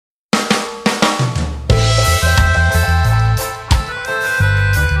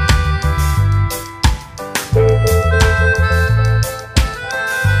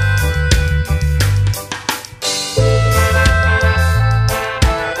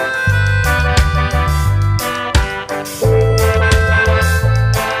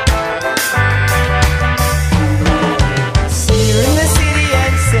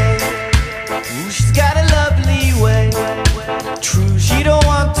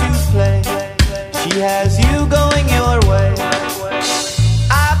has you going your way.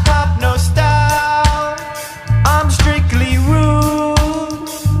 I pop no style, I'm strictly rude.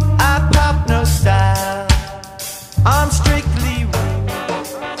 I pop no style, I'm strictly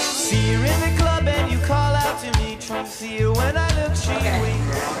rude. See you in the club and you call out to me. Trying to see you when I look, she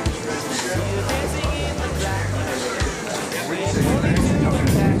winks. See you dancing in the black.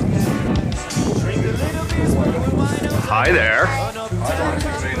 Drink a little beer, smoke wine. Hi there.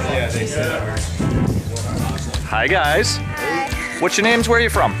 Hi guys. What's your names? Where are you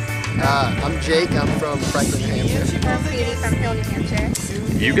from? I'm Jake. I'm from Franklin, New Hampshire. I'm Katie from Hill, New Hampshire.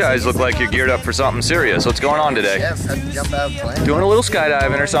 You guys look like you're geared up for something serious. What's going on today? Yeah, had to jump out playing. Doing a little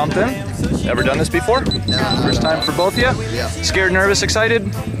skydiving or something? Ever done this before? No. First time for both of you? Yeah. Scared, nervous, excited?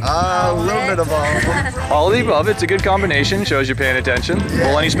 A little bit of all. All of the above. It's a good combination. Shows you're paying attention. Yeah.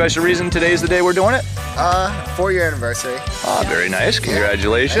 Well, any special reason today's the day we're doing it? 4-year anniversary. Ah, very nice.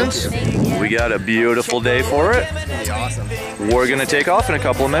 Congratulations. Thank you. We got a beautiful day for it. It's gonna be awesome. We're gonna take off in a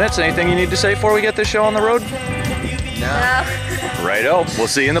couple of minutes. Anything you need to say before we get this show on the road? No. Righto. We'll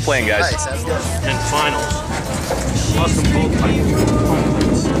see you in the plane, guys. Nice, that's good. And finals. Awesome gold fight.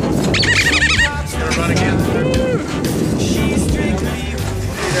 Gonna run again.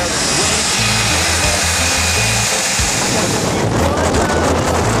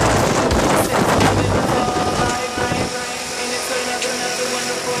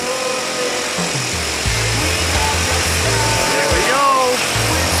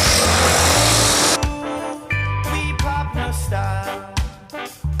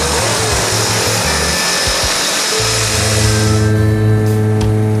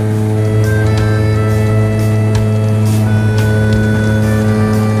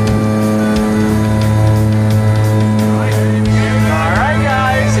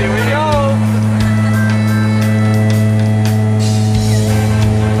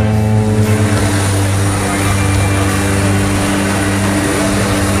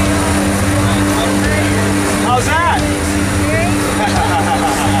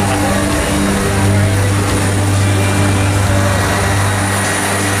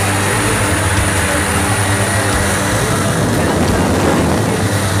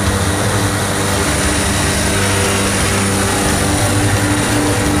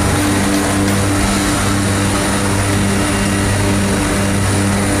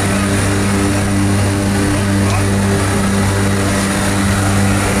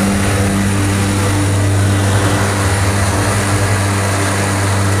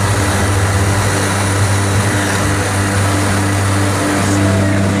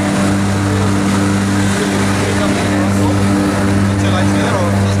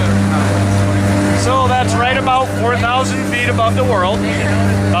 About 4,000 feet above the world,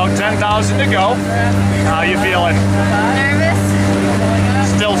 about 10,000 to go. How you feeling? Nervous?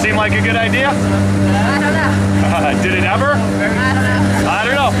 Still seem like a good idea? I don't know. Did it ever? I don't know. I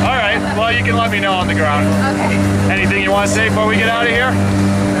don't know. All right. Well, you can let me know on the ground. Okay. Anything you want to say before we get out of here?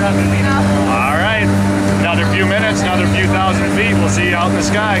 No. All right. Another few minutes, another few thousand feet. We'll see you out in the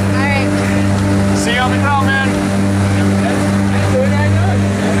sky. All right. See you on the ground, man.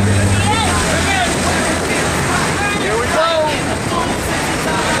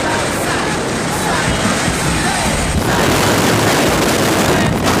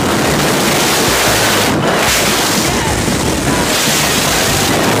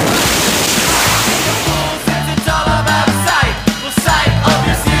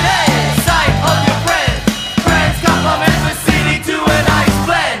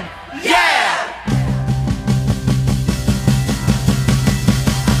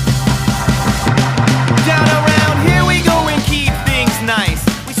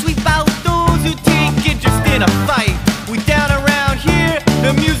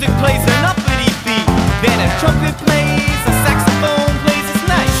 Trumpet plays, a saxophone plays, it's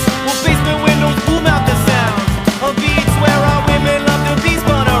nice. Well, basement windows boom out the sound of beats where our women love to be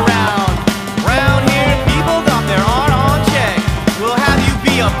spun around. Round here, people got their art on check. We'll have you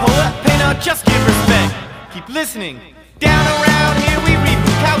be a poet, painter, just give respect. Keep listening. Down around here, we read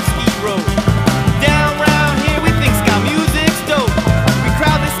Bukowski Road. Down around here, we think ska music's dope. We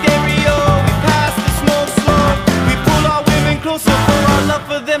crowd the stereo, we pass the smoke slow. We pull our women closer for our love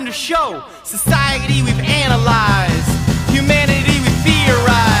for them to show. Society we've analyzed, humanity we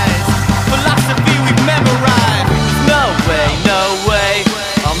theorize, philosophy we've memorized. No way,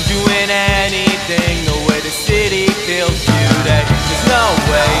 I'm doing anything the way the city feels today. There's no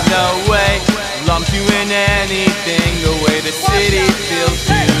way, I'm doing anything the way the city feels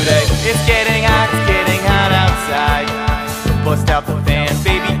today. It's getting hot outside. Bust out the fan,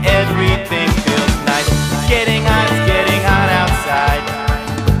 baby, everything feels nice. It's getting hot outside.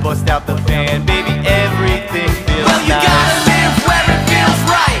 Bust out the fan, baby, everything feels Well, you nice. gotta live where it feels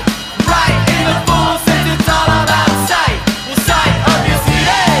right. Right in the full sense, it's all about sight. Well, sight of your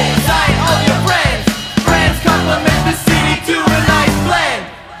city, sight of your friends. Friends complement the city to a nice blend.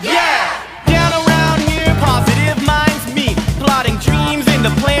 Yeah! Down around here, positive minds meet, plotting dreams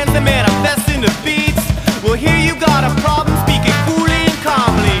into plans that manifest into beats. Well, here you got a problem, speaking coolly and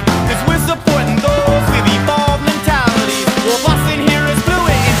calmly, 'cause we're supporting those with evolved mentalities. Well, boss in here is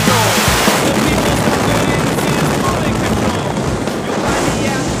fluid control. The people's confidence is full in control. You'll find me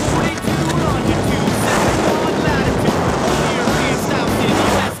at 42 longitude, 7 latitude. Over here, freestyle city,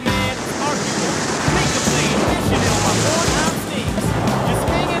 yes man, it's arguable. Make a plane, fishing out my worn-out snakes. Just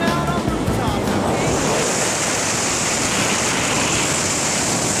hanging out on rooftops, okay?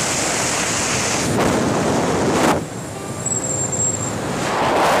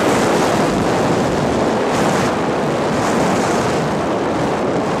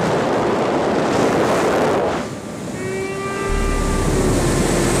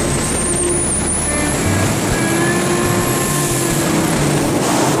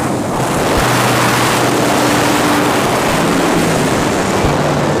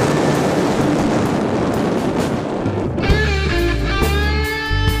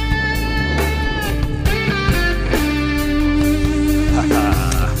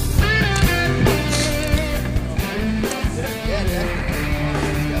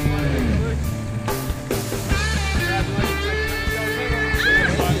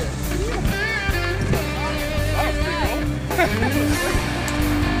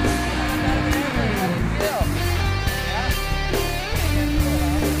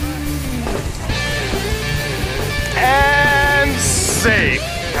 And safe.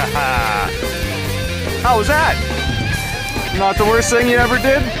 How was that? Not the worst thing you ever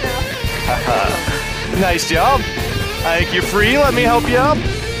did? Nice job. I think you're free. Let me help you up.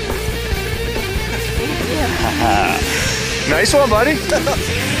 Nice one, buddy.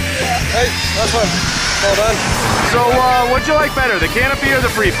 Hey, that's one. Well done. So, what'd you like better, the canopy or the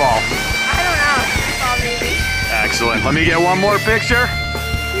free fall? I don't know. Oh, maybe. Excellent. Let me get one more picture.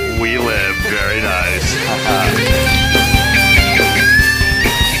 We live. Very nice.